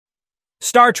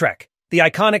Star Trek, the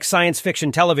iconic science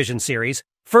fiction television series,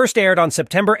 first aired on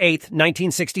September 8,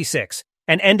 1966,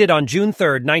 and ended on June 3,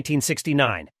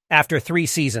 1969, after 3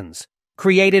 seasons.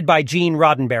 Created by Gene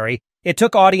Roddenberry, it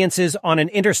took audiences on an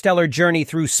interstellar journey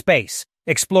through space,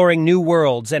 exploring new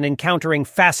worlds and encountering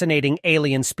fascinating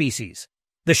alien species.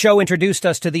 The show introduced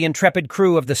us to the intrepid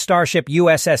crew of the starship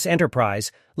USS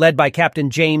Enterprise, led by Captain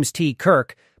James T.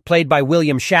 Kirk, played by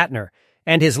William Shatner,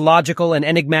 and his logical and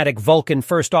enigmatic Vulcan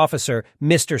first officer,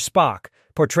 Mr. Spock,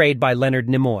 portrayed by Leonard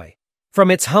Nimoy. From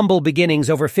its humble beginnings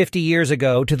over 50 years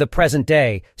ago to the present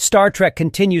day, Star Trek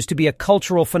continues to be a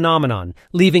cultural phenomenon,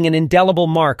 leaving an indelible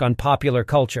mark on popular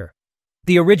culture.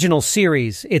 The original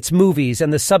series, its movies,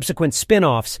 and the subsequent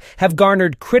spin-offs have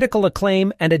garnered critical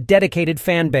acclaim and a dedicated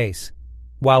fan base.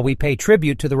 While we pay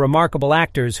tribute to the remarkable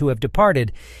actors who have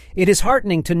departed, it is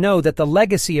heartening to know that the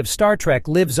legacy of Star Trek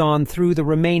lives on through the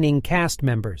remaining cast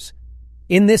members.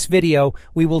 In this video,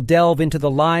 we will delve into the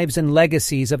lives and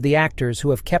legacies of the actors who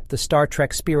have kept the Star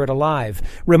Trek spirit alive,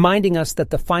 reminding us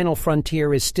that the final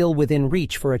frontier is still within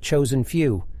reach for a chosen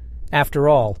few. After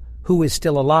all, who is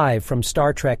still alive from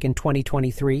Star Trek in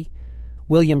 2023?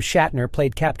 William Shatner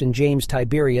played Captain James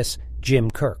Tiberius, Jim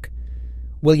Kirk.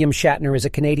 William Shatner is a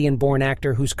Canadian-born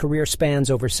actor whose career spans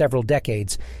over several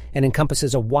decades and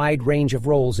encompasses a wide range of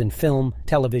roles in film,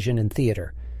 television, and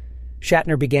theater.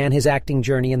 Shatner began his acting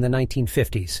journey in the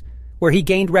 1950s, where he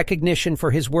gained recognition for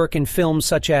his work in films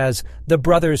such as The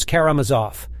Brothers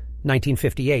Karamazov,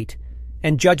 1958,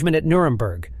 and Judgment at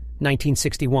Nuremberg,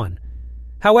 1961.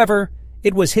 However,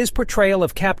 it was his portrayal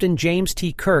of Captain James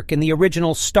T. Kirk in the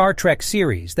original Star Trek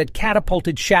series that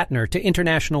catapulted Shatner to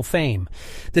international fame.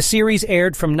 The series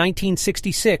aired from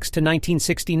 1966 to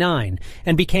 1969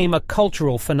 and became a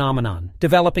cultural phenomenon,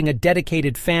 developing a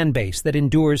dedicated fan base that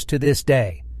endures to this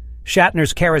day.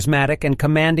 Shatner's charismatic and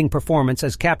commanding performance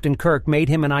as Captain Kirk made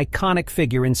him an iconic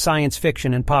figure in science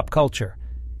fiction and pop culture.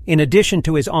 In addition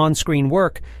to his on-screen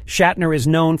work, Shatner is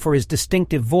known for his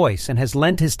distinctive voice and has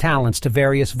lent his talents to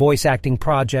various voice acting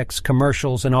projects,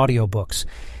 commercials, and audiobooks.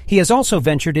 He has also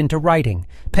ventured into writing,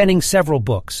 penning several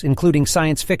books, including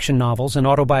science fiction novels and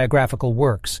autobiographical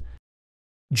works.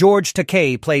 George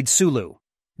Takei played Sulu.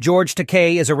 George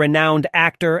Takei is a renowned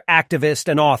actor, activist,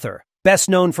 and author, best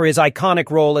known for his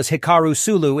iconic role as Hikaru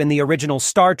Sulu in the original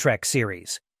Star Trek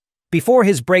series. Before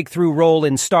his breakthrough role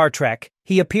in Star Trek,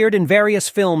 he appeared in various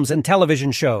films and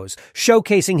television shows,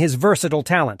 showcasing his versatile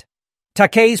talent.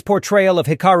 Takei's portrayal of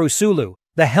Hikaru Sulu,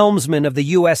 the helmsman of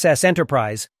the USS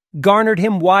Enterprise, garnered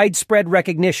him widespread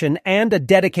recognition and a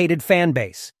dedicated fan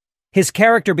base. His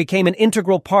character became an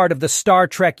integral part of the Star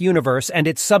Trek universe and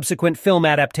its subsequent film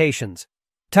adaptations.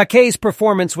 Takei's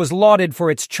performance was lauded for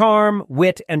its charm,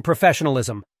 wit, and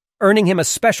professionalism, earning him a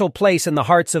special place in the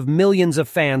hearts of millions of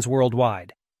fans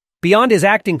worldwide. Beyond his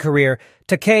acting career,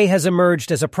 Takei has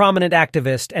emerged as a prominent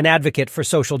activist and advocate for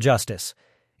social justice.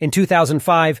 In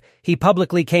 2005, he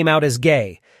publicly came out as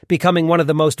gay, becoming one of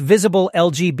the most visible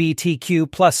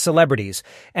LGBTQ+ celebrities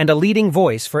and a leading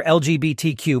voice for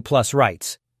LGBTQ+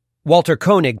 rights. Walter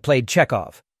Koenig played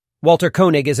Chekhov. Walter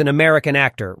Koenig is an American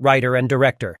actor, writer, and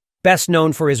director, best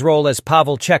known for his role as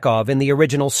Pavel Chekhov in the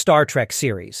original Star Trek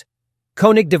series.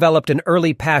 Koenig developed an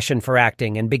early passion for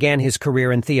acting and began his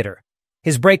career in theater.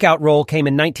 His breakout role came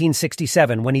in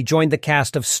 1967 when he joined the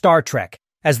cast of Star Trek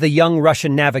as the young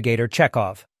Russian navigator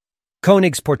Chekhov.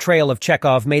 Koenig's portrayal of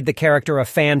Chekhov made the character a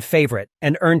fan favorite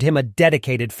and earned him a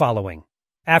dedicated following.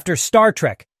 After Star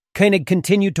Trek, Koenig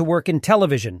continued to work in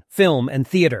television, film, and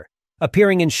theater,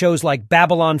 appearing in shows like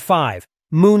Babylon 5,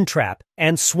 Moontrap,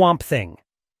 and Swamp Thing.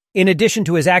 In addition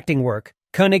to his acting work,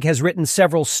 Koenig has written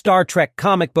several Star Trek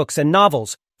comic books and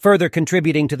novels, further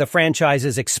contributing to the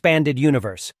franchise's expanded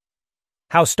universe.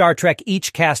 How Star Trek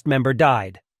each cast member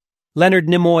died. Leonard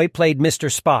Nimoy played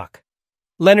Mr. Spock.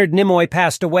 Leonard Nimoy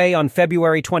passed away on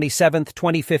February 27,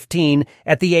 2015,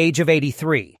 at the age of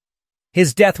 83.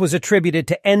 His death was attributed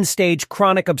to end-stage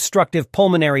chronic obstructive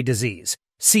pulmonary disease,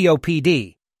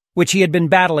 COPD, which he had been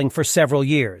battling for several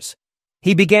years.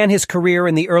 He began his career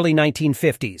in the early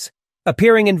 1950s,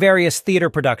 appearing in various theater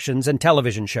productions and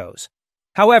television shows.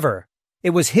 However, it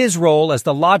was his role as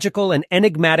the logical and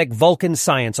enigmatic Vulcan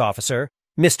science officer,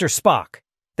 Mr. Spock,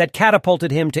 that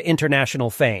catapulted him to international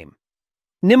fame.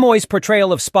 Nimoy's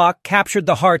portrayal of Spock captured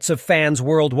the hearts of fans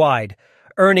worldwide,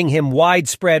 earning him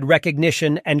widespread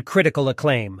recognition and critical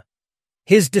acclaim.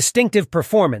 His distinctive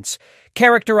performance,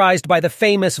 characterized by the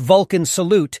famous Vulcan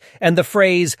salute and the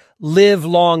phrase, "Live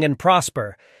long and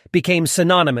prosper," became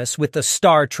synonymous with the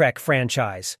Star Trek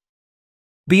franchise.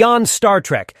 Beyond Star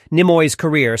Trek, Nimoy's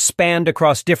career spanned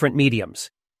across different mediums.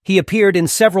 He appeared in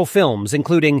several films,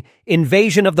 including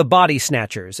Invasion of the Body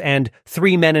Snatchers and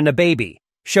Three Men and a Baby,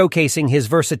 showcasing his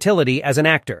versatility as an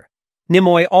actor.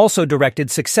 Nimoy also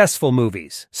directed successful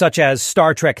movies, such as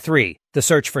Star Trek III, The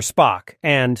Search for Spock,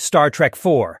 and Star Trek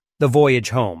IV, The Voyage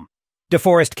Home.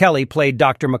 DeForest Kelley played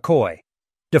Dr. McCoy.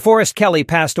 DeForest Kelley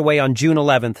passed away on June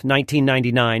 11,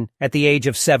 1999, at the age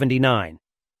of 79.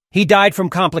 He died from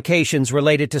complications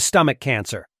related to stomach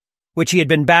cancer, which he had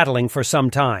been battling for some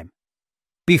time.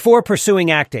 Before pursuing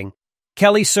acting,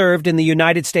 Kelley served in the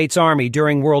United States Army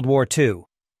during World War II.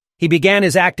 He began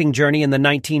his acting journey in the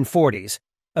 1940s,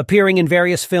 appearing in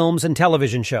various films and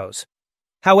television shows.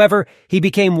 However, he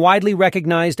became widely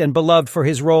recognized and beloved for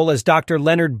his role as Dr.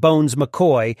 Leonard Bones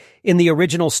McCoy in the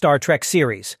original Star Trek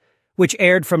series, which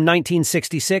aired from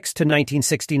 1966 to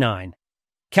 1969.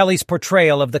 Kelley's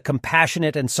portrayal of the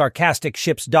compassionate and sarcastic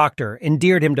ship's doctor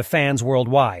endeared him to fans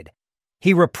worldwide.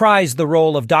 He reprised the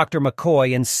role of Dr.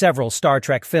 McCoy in several Star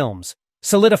Trek films,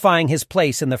 solidifying his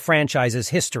place in the franchise's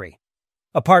history.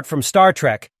 Apart from Star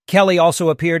Trek, Kelley also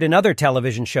appeared in other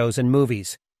television shows and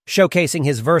movies, showcasing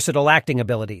his versatile acting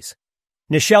abilities.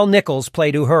 Nichelle Nichols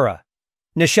played Uhura.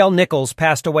 Nichelle Nichols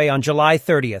passed away on July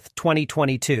 30,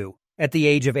 2022, at the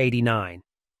age of 89.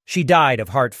 She died of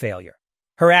heart failure.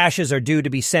 Her ashes are due to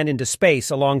be sent into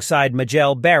space alongside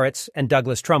Majel Barrett's and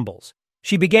Douglas Trumbull's.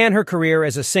 She began her career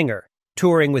as a singer,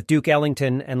 touring with Duke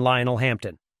Ellington and Lionel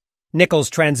Hampton. Nichols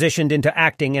transitioned into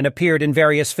acting and appeared in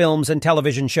various films and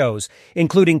television shows,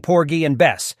 including Porgy and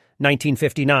Bess,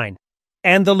 1959,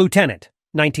 and The Lieutenant,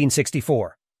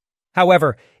 1964.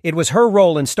 However, it was her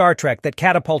role in Star Trek that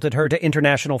catapulted her to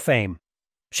international fame.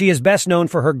 She is best known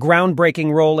for her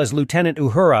groundbreaking role as Lieutenant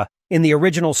Uhura in the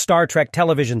original Star Trek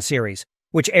television series,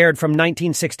 which aired from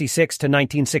 1966 to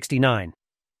 1969.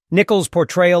 Nichols'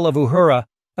 portrayal of Uhura,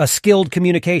 a skilled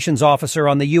communications officer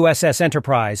on the USS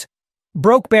Enterprise,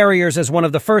 broke barriers as one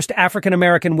of the first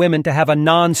African-American women to have a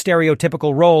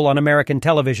non-stereotypical role on American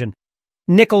television.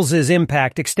 Nichols'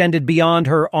 impact extended beyond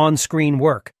her on-screen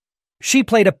work. She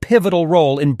played a pivotal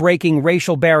role in breaking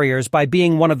racial barriers by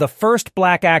being one of the first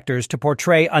black actors to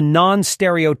portray a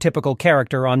non-stereotypical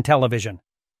character on television.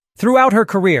 Throughout her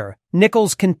career,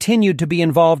 Nichols continued to be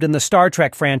involved in the Star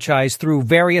Trek franchise through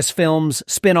various films,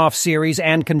 spin-off series,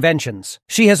 and conventions.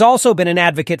 She has also been an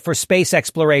advocate for space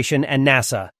exploration and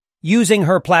NASA, using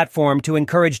her platform to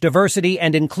encourage diversity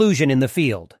and inclusion in the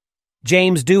field.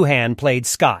 James Doohan played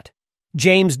Scott.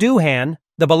 James Doohan,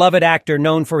 the beloved actor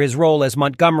known for his role as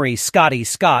Montgomery Scotty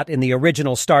Scott in the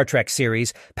original Star Trek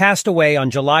series, passed away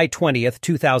on July 20,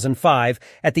 2005,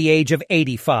 at the age of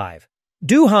 85.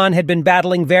 Doohan had been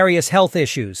battling various health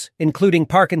issues, including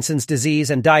Parkinson's disease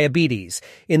and diabetes,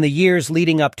 in the years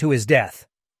leading up to his death.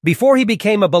 Before he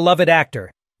became a beloved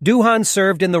actor, Doohan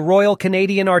served in the Royal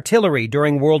Canadian Artillery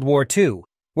during World War II,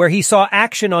 where he saw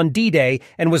action on D-Day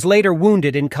and was later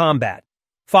wounded in combat.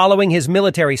 Following his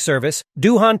military service,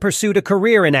 Doohan pursued a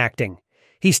career in acting.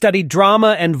 He studied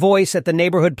drama and voice at the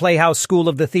Neighborhood Playhouse School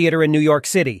of the Theater in New York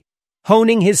City,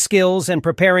 honing his skills and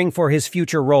preparing for his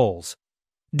future roles.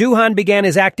 Doohan began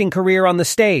his acting career on the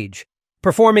stage,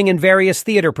 performing in various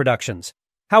theater productions.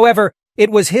 However, it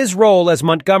was his role as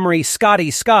Montgomery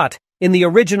Scotty Scott in the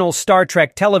original Star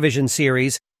Trek television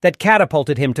series that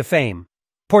catapulted him to fame.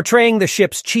 Portraying the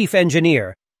ship's chief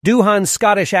engineer, Doohan's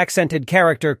Scottish-accented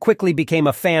character quickly became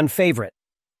a fan favorite.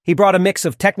 He brought a mix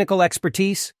of technical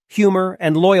expertise, humor,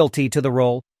 and loyalty to the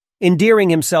role,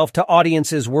 endearing himself to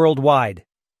audiences worldwide.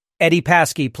 Eddie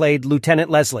Paskey played Lieutenant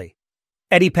Leslie.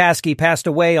 Eddie Paskey passed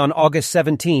away on August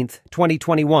 17,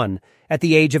 2021, at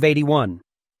the age of 81.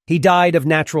 He died of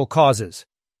natural causes.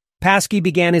 Paskey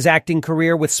began his acting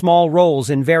career with small roles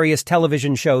in various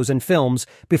television shows and films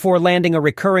before landing a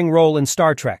recurring role in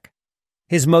Star Trek.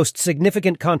 His most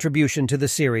significant contribution to the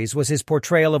series was his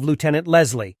portrayal of Lieutenant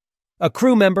Leslie, a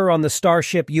crew member on the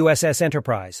starship USS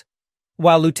Enterprise.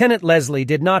 While Lieutenant Leslie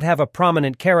did not have a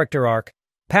prominent character arc,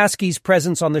 Paskey's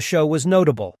presence on the show was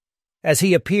notable, as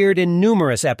he appeared in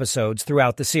numerous episodes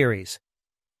throughout the series.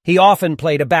 He often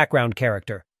played a background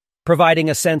character, providing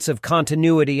a sense of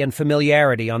continuity and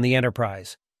familiarity on the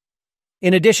Enterprise.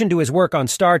 In addition to his work on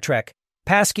Star Trek,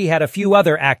 Paskey had a few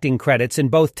other acting credits in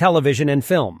both television and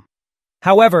film.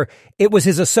 However, it was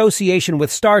his association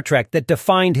with Star Trek that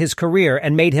defined his career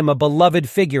and made him a beloved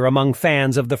figure among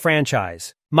fans of the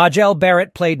franchise. Majel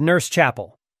Barrett played Nurse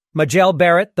Chapel. Majel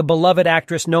Barrett, the beloved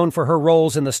actress known for her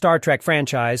roles in the Star Trek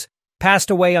franchise, passed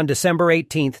away on December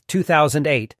 18,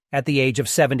 2008, at the age of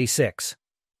 76.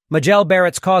 Majel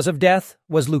Barrett's cause of death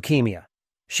was leukemia.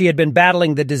 She had been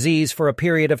battling the disease for a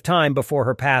period of time before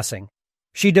her passing.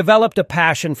 She developed a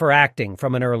passion for acting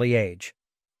from an early age.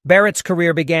 Barrett's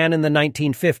career began in the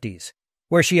 1950s,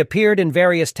 where she appeared in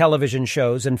various television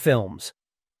shows and films.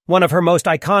 One of her most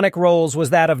iconic roles was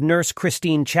that of Nurse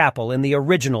Christine Chapel in the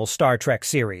original Star Trek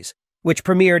series, which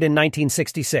premiered in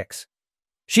 1966.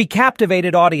 She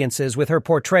captivated audiences with her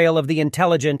portrayal of the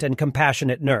intelligent and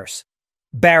compassionate nurse.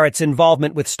 Barrett's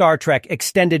involvement with Star Trek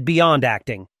extended beyond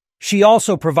acting. She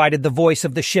also provided the voice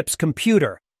of the ship's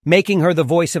computer, making her the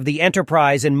voice of the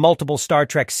Enterprise in multiple Star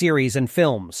Trek series and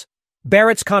films.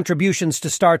 Barrett's contributions to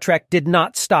Star Trek did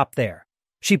not stop there.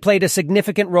 She played a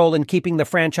significant role in keeping the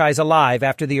franchise alive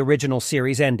after the original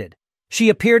series ended. She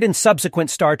appeared in subsequent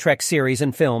Star Trek series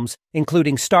and films,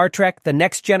 including Star Trek: The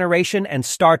Next Generation and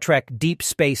Star Trek: Deep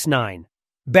Space Nine.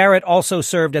 Barrett also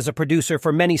served as a producer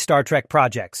for many Star Trek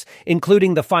projects,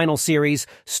 including the final series,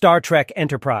 Star Trek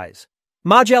Enterprise.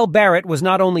 Majel Barrett was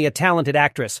not only a talented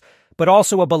actress, but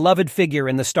also a beloved figure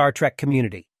in the Star Trek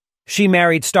community. She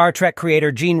married Star Trek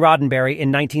creator Gene Roddenberry in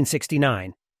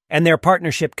 1969, and their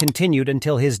partnership continued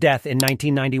until his death in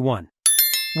 1991.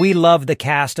 We love the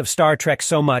cast of Star Trek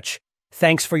so much.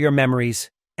 Thanks for your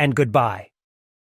memories, and goodbye.